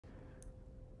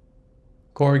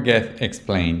CoreGeth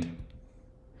Explained.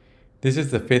 This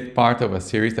is the fifth part of a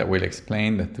series that will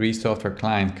explain the three software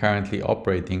clients currently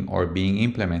operating or being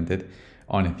implemented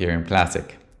on Ethereum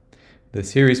Classic. The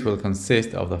series will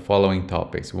consist of the following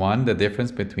topics. 1. The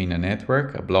difference between a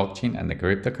network, a blockchain, and a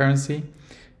cryptocurrency.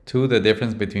 2. The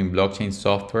difference between blockchain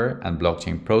software and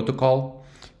blockchain protocol.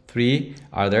 3.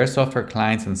 Are there software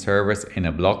clients and servers in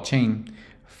a blockchain?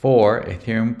 4.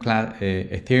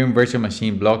 Ethereum Virtual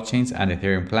Machine blockchains and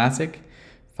Ethereum Classic.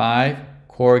 5.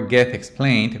 CoreGeth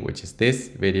Explained, which is this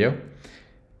video.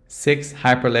 6.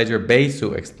 Hyperledger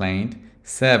Besu Explained.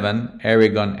 7.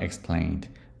 Aragon Explained.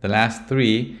 The last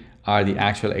three are the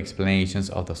actual explanations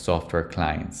of the software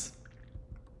clients.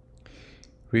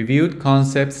 Reviewed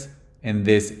concepts in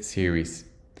this series.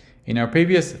 In our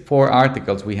previous 4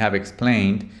 articles, we have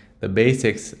explained the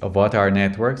basics of what are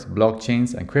networks,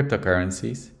 blockchains, and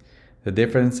cryptocurrencies, the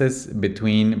differences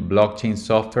between blockchain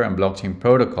software and blockchain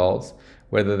protocols,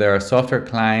 whether there are software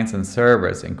clients and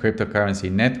servers in cryptocurrency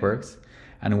networks,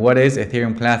 and what is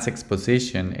Ethereum Classic's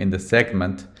position in the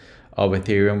segment of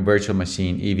Ethereum Virtual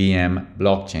Machine EVM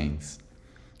blockchains.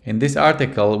 In this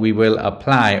article, we will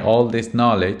apply all this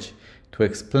knowledge to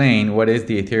explain what is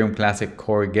the Ethereum Classic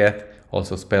Core Geth,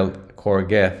 also spelled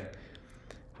CoreGeth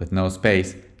with no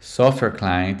space, software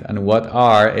client, and what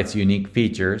are its unique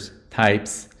features,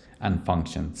 types, and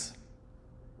functions.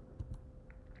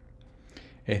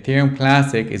 Ethereum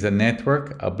Classic is a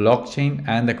network, a blockchain,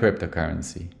 and a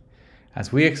cryptocurrency.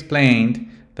 As we explained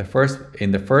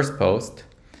in the first post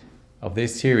of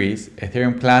this series,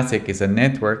 Ethereum Classic is a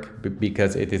network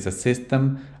because it is a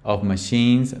system of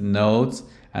machines, nodes,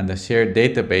 and a shared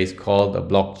database called a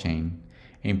blockchain.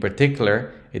 In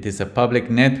particular, it is a public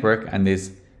network and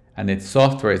its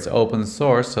software is open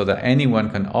source so that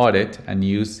anyone can audit and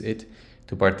use it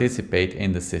to participate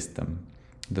in the system.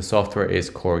 The software is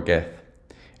CoreGeth.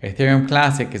 Ethereum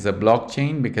Classic is a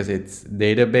blockchain because its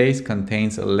database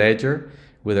contains a ledger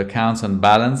with accounts and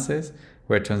balances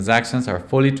where transactions are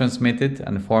fully transmitted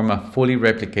and form a fully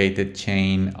replicated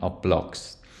chain of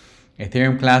blocks.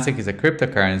 Ethereum Classic is a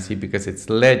cryptocurrency because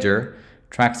its ledger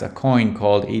tracks a coin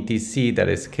called ETC that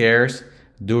is scarce,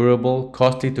 durable,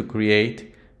 costly to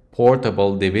create,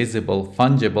 portable, divisible,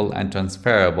 fungible, and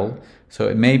transferable, so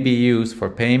it may be used for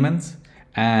payments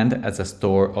and as a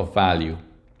store of value.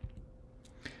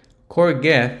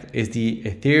 CoreGeth is the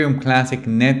Ethereum Classic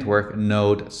network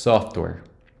node software.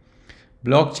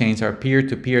 Blockchains are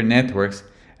peer-to-peer networks,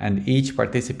 and each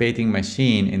participating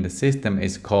machine in the system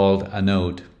is called a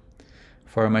node.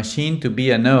 For a machine to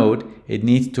be a node, it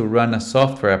needs to run a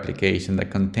software application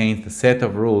that contains the set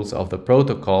of rules of the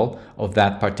protocol of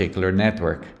that particular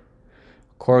network.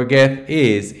 CoreGeth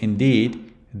is,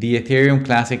 indeed, the Ethereum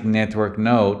Classic network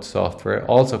node software,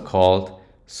 also called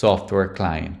software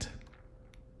client.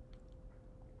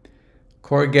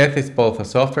 CoreGeth is both a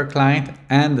software client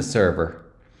and a server.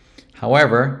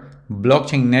 However,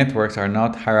 blockchain networks are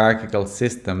not hierarchical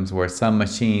systems where some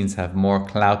machines have more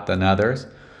clout than others,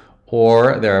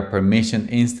 or there are permission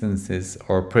instances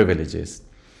or privileges.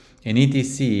 In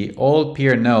ETC, all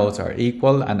peer nodes are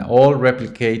equal and all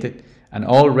replicate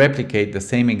the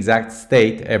same exact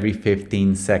state every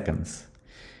 15 seconds.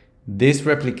 This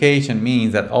replication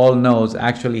means that all nodes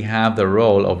actually have the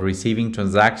role of receiving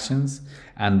transactions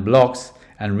and blocks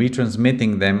and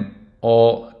retransmitting them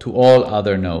to all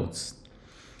other nodes.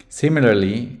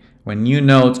 Similarly, when new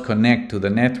nodes connect to the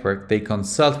network, they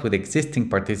consult with existing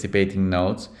participating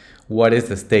nodes what is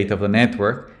the state of the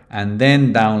network and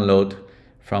then download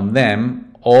from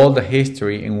them all the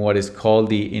history in what is called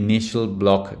the initial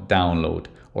block download,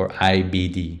 or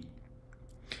IBD.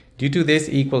 Due to this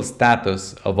equal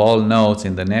status of all nodes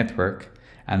in the network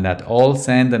and that all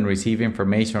send and receive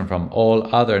information from all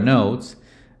other nodes,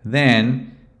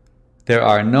 then there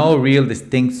are no real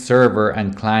distinct server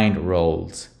and client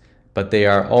roles, but they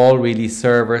are all really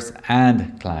servers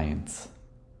and clients.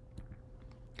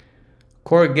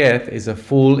 CoreGeth is a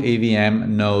full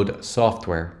EVM node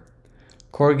software.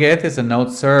 CoreGeth is a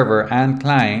node server and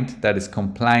client that is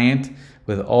compliant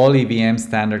with all EVM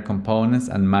standard components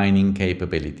and mining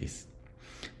capabilities.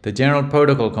 The general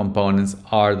protocol components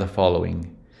are the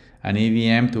following: an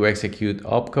EVM to execute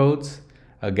opcodes,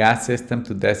 a gas system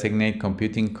to designate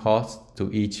computing costs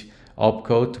to each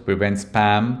opcode to prevent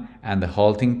spam and the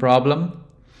halting problem.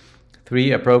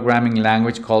 3. A programming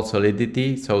language called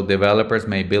Solidity, so developers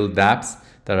may build dApps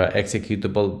that are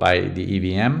executable by the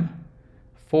EVM.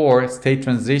 4. State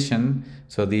transition,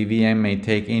 so the EVM may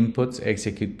take inputs,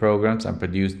 execute programs, and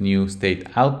produce new state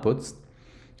outputs.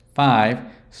 5.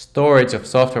 Storage of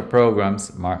software programs,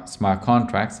 smart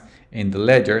contracts, in the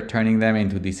ledger, turning them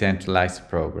into decentralized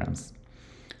programs.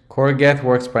 CoreGeth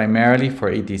works primarily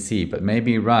for ETC, but may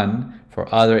be run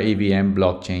for other EVM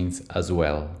blockchains as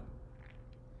well.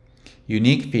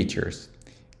 Unique features.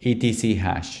 ETC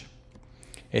hash.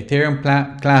 Ethereum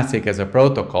Classic as a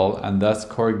protocol, and thus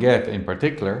CoreGeth in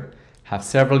particular, have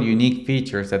several unique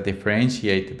features that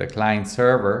differentiate the client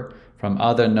server from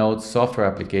other node software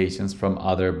applications from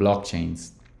other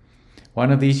blockchains.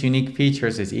 One of these unique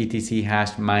features is ETC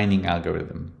hash mining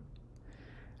algorithm.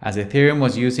 As Ethereum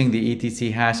was using the ETH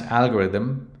hash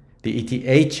algorithm, Ethereum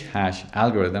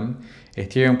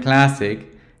Classic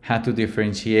had to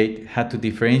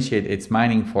differentiate its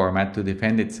mining format to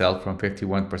defend itself from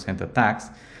 51%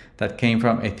 attacks that came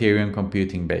from Ethereum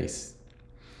computing base.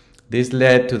 This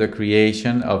led to the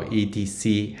creation of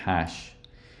ETC hash.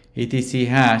 ETC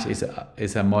hash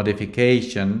is a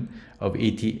modification of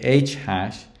ETH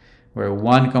hash, where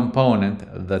one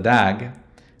component, the DAG,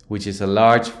 which is a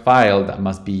large file that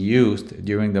must be used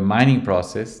during the mining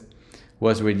process,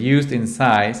 was reduced in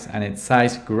size, and its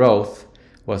size growth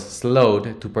was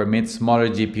slowed to permit smaller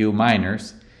GPU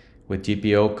miners with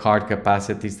GPU card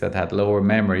capacities that had lower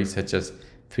memory, such as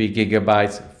 3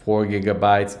 GB, 4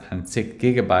 GB, and 6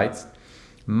 GB,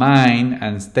 mine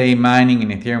and stay mining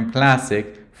in Ethereum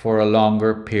Classic for a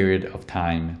longer period of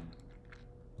time.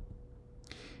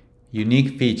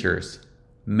 Unique features.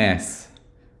 MESS.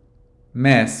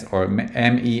 MESS, or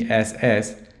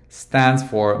MESS, stands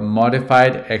for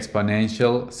Modified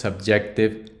Exponential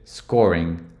Subjective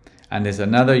Scoring, and is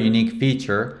another unique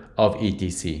feature of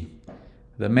ETC.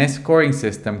 The MESS scoring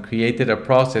system created a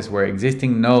process where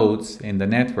existing nodes in the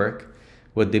network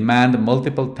would demand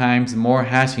multiple times more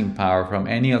hashing power from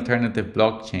any alternative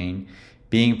blockchain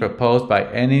being proposed by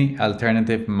any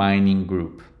alternative mining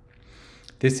group.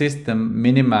 This system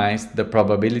minimized the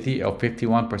probability of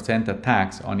 51%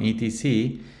 attacks on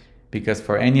ETC, because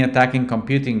for any attacking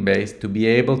computing base to be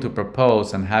able to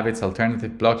propose and have its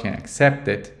alternative blockchain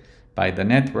accepted by the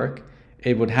network,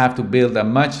 it would have to build a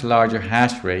much larger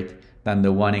hash rate than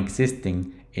the one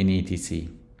existing in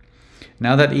ETC.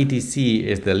 Now that ETC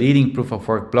is the leading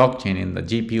proof-of-work blockchain in the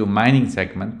GPU mining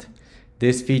segment,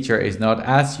 this feature is not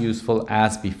as useful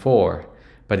as before,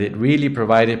 but it really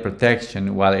provided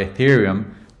protection while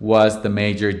Ethereum was the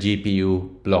major GPU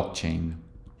blockchain.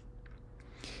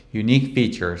 Unique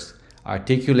features.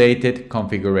 Articulated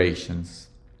configurations.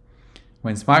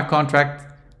 When smart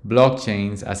contract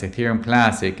blockchains as Ethereum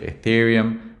Classic,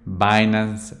 Ethereum,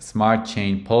 Binance, Smart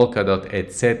Chain, Polkadot,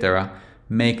 etc.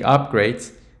 make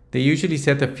upgrades, they usually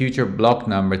set a future block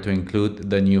number to include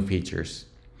the new features.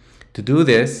 To do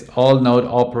this, all node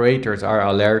operators are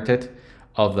alerted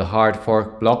of the hard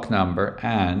fork block number,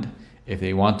 and if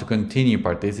they want to continue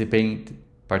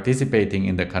participating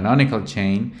in the canonical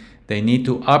chain, they need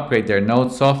to upgrade their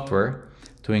node software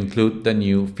to include the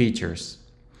new features.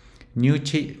 New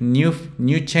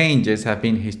changes have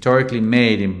been historically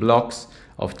made in blocks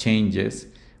of changes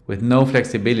with no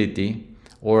flexibility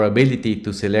or ability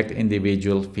to select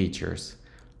individual features.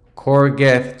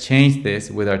 CoreGeth changed this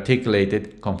with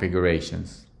articulated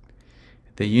configurations.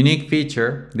 This unique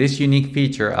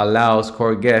feature allows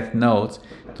CoreGeth nodes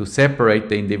to separate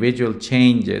the individual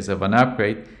changes of an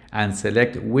upgrade and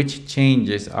select which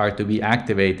changes are to be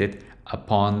activated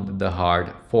upon the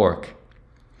hard fork.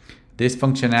 This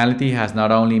functionality has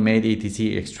not only made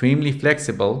ETC extremely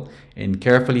flexible in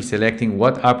carefully selecting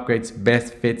what upgrades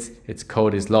best fits its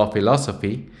code law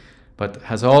philosophy, but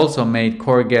has also made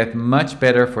CoreGeth much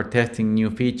better for testing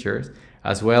new features,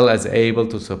 as well as able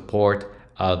to support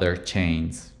other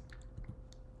chains.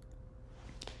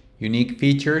 Unique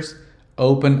features.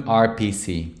 Open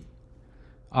RPC.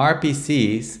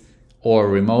 RPCs, or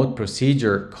remote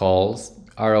procedure calls,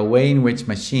 are a way in which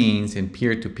machines in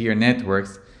peer-to-peer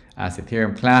networks as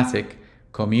Ethereum Classic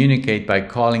communicate by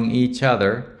calling each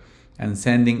other and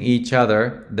sending each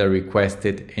other the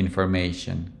requested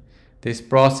information. This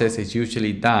process is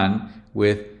usually done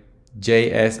with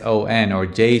JSON or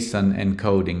JSON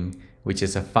encoding, which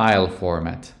is a file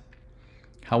format.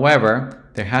 However,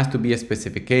 there has to be a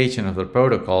specification of the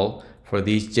protocol for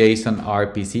these JSON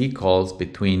RPC calls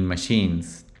between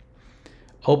machines.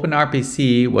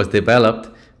 OpenRPC was developed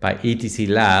by ETC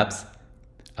Labs,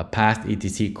 a past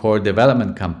ETC core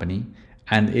development company,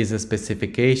 and is a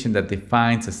specification that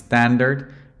defines a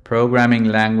standard programming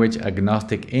language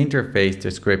agnostic interface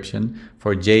description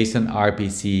for JSON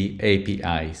RPC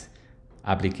APIs,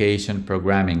 application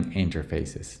programming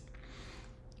interfaces.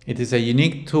 It is a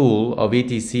unique tool of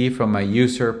ETC from a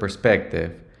user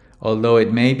perspective, although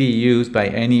it may be used by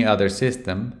any other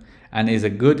system, and is a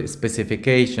good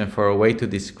specification for a way to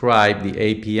describe the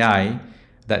API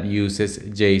that uses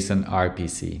JSON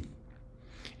RPC.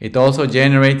 It also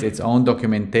generates its own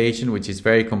documentation, which is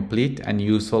very complete and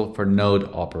useful for node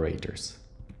operators.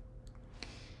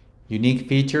 Unique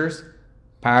features: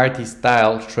 Parity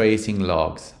style tracing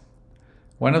logs.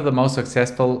 One of the most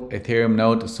successful Ethereum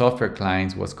node software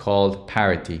clients was called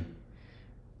Parity.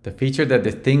 The feature that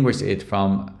distinguished it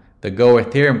from the Go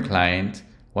Ethereum client,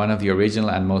 one of the original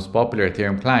and most popular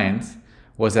Ethereum clients,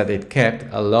 was that it kept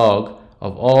a log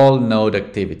of all node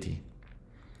activity.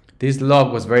 This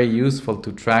log was very useful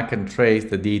to track and trace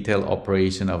the detailed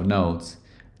operation of nodes,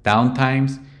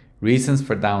 downtimes, reasons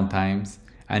for downtimes,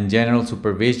 and general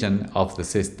supervision of the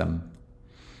system.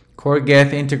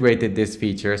 CoreGeth integrated this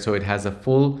feature so it has a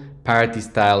full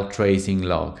Parity-style tracing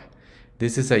log.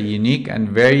 This is a unique and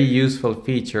very useful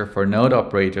feature for node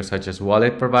operators such as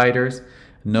wallet providers,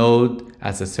 node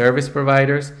as a service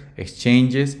providers,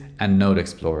 exchanges, and node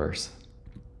explorers.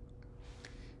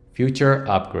 Future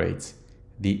upgrades: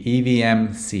 the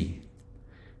EVMC.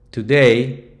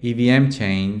 Today, EVM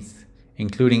chains,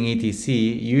 including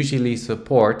ETC, usually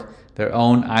support their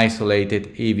own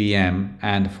isolated EVM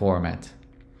and format.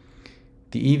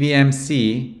 The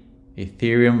EVMC,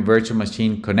 Ethereum Virtual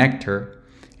Machine Connector,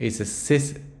 is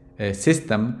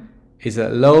a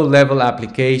low-level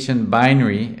application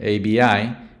binary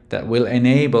ABI that will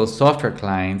enable software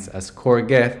clients as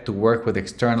CoreGeth to work with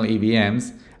external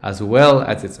EVMs as well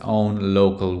as its own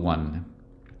local one.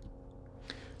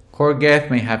 CoreGeth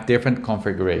may have different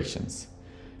configurations.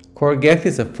 CoreGeth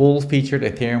is a full-featured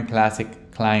Ethereum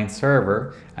Classic client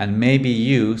server and may be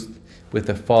used with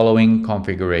the following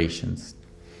configurations.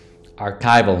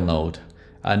 Archival node,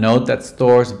 a node that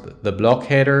stores the block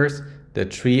headers, the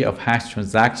tree of hash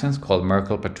transactions called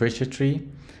Merkle-Patricia tree,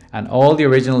 and all the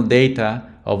original data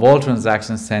of all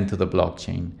transactions sent to the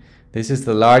blockchain. This is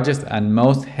the largest and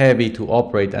most heavy to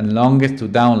operate and longest to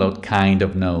download kind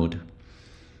of node.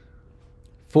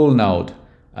 Full node,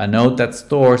 a node that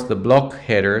stores the block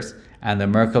headers and the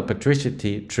Merkle-Patricia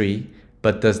tree,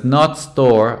 but does not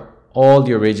store all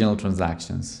the original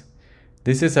transactions.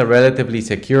 This is a relatively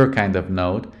secure kind of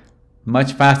node,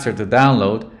 much faster to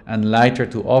download and lighter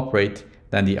to operate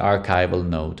than the archival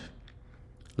node.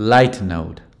 Light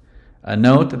node, a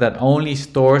node that only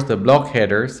stores the block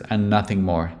headers and nothing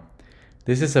more.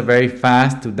 This is a very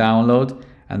fast to download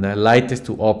and the lightest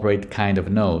to operate kind of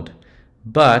node,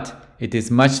 but it is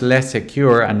much less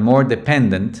secure and more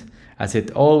dependent as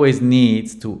it always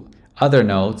needs to other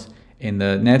nodes in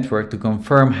the network to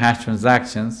confirm hash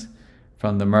transactions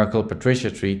from the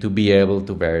Merkle-Patricia tree to be able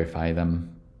to verify them.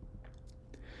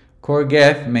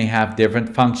 CoreGeth may have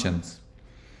different functions.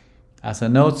 As a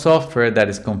node software that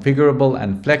is configurable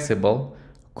and flexible,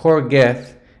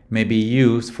 CoreGeth may be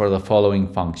used for the following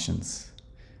functions.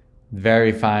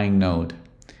 Verifying node.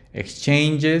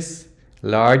 Exchanges,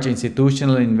 large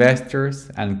institutional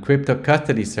investors, and crypto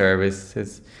custody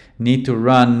services need to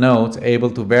run nodes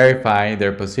able to verify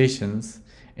their positions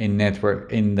in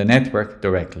the network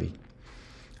directly.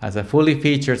 As a fully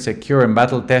featured, secure, and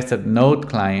battle-tested node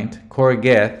client,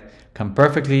 CoreGeth can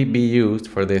perfectly be used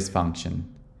for this function.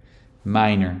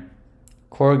 Miner.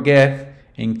 CoreGeth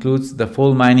includes the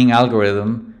full mining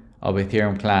algorithm of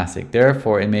Ethereum Classic.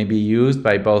 Therefore, it may be used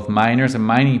by both miners and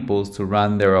mining pools to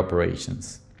run their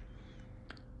operations.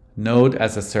 Node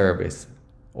as a service,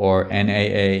 or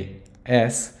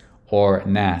NaaS, or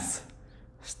NAS.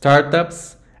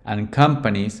 Startups and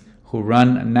companies who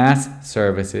run NAS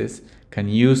services can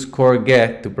use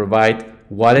CoreGeth to provide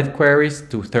wallet queries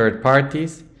to third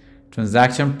parties,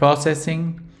 transaction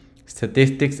processing,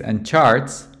 statistics and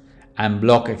charts, and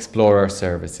block explorer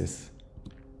services.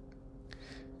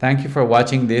 Thank you for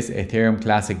watching this Ethereum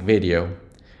Classic video.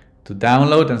 To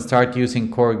download and start using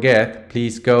CoreGeth,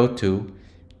 please go to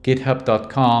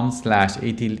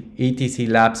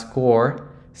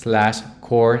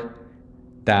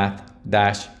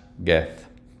github.com/etclabscore/core-geth.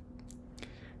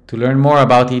 To learn more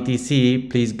about ETC,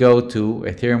 please go to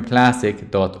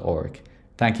ethereumclassic.org.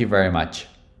 Thank you very much.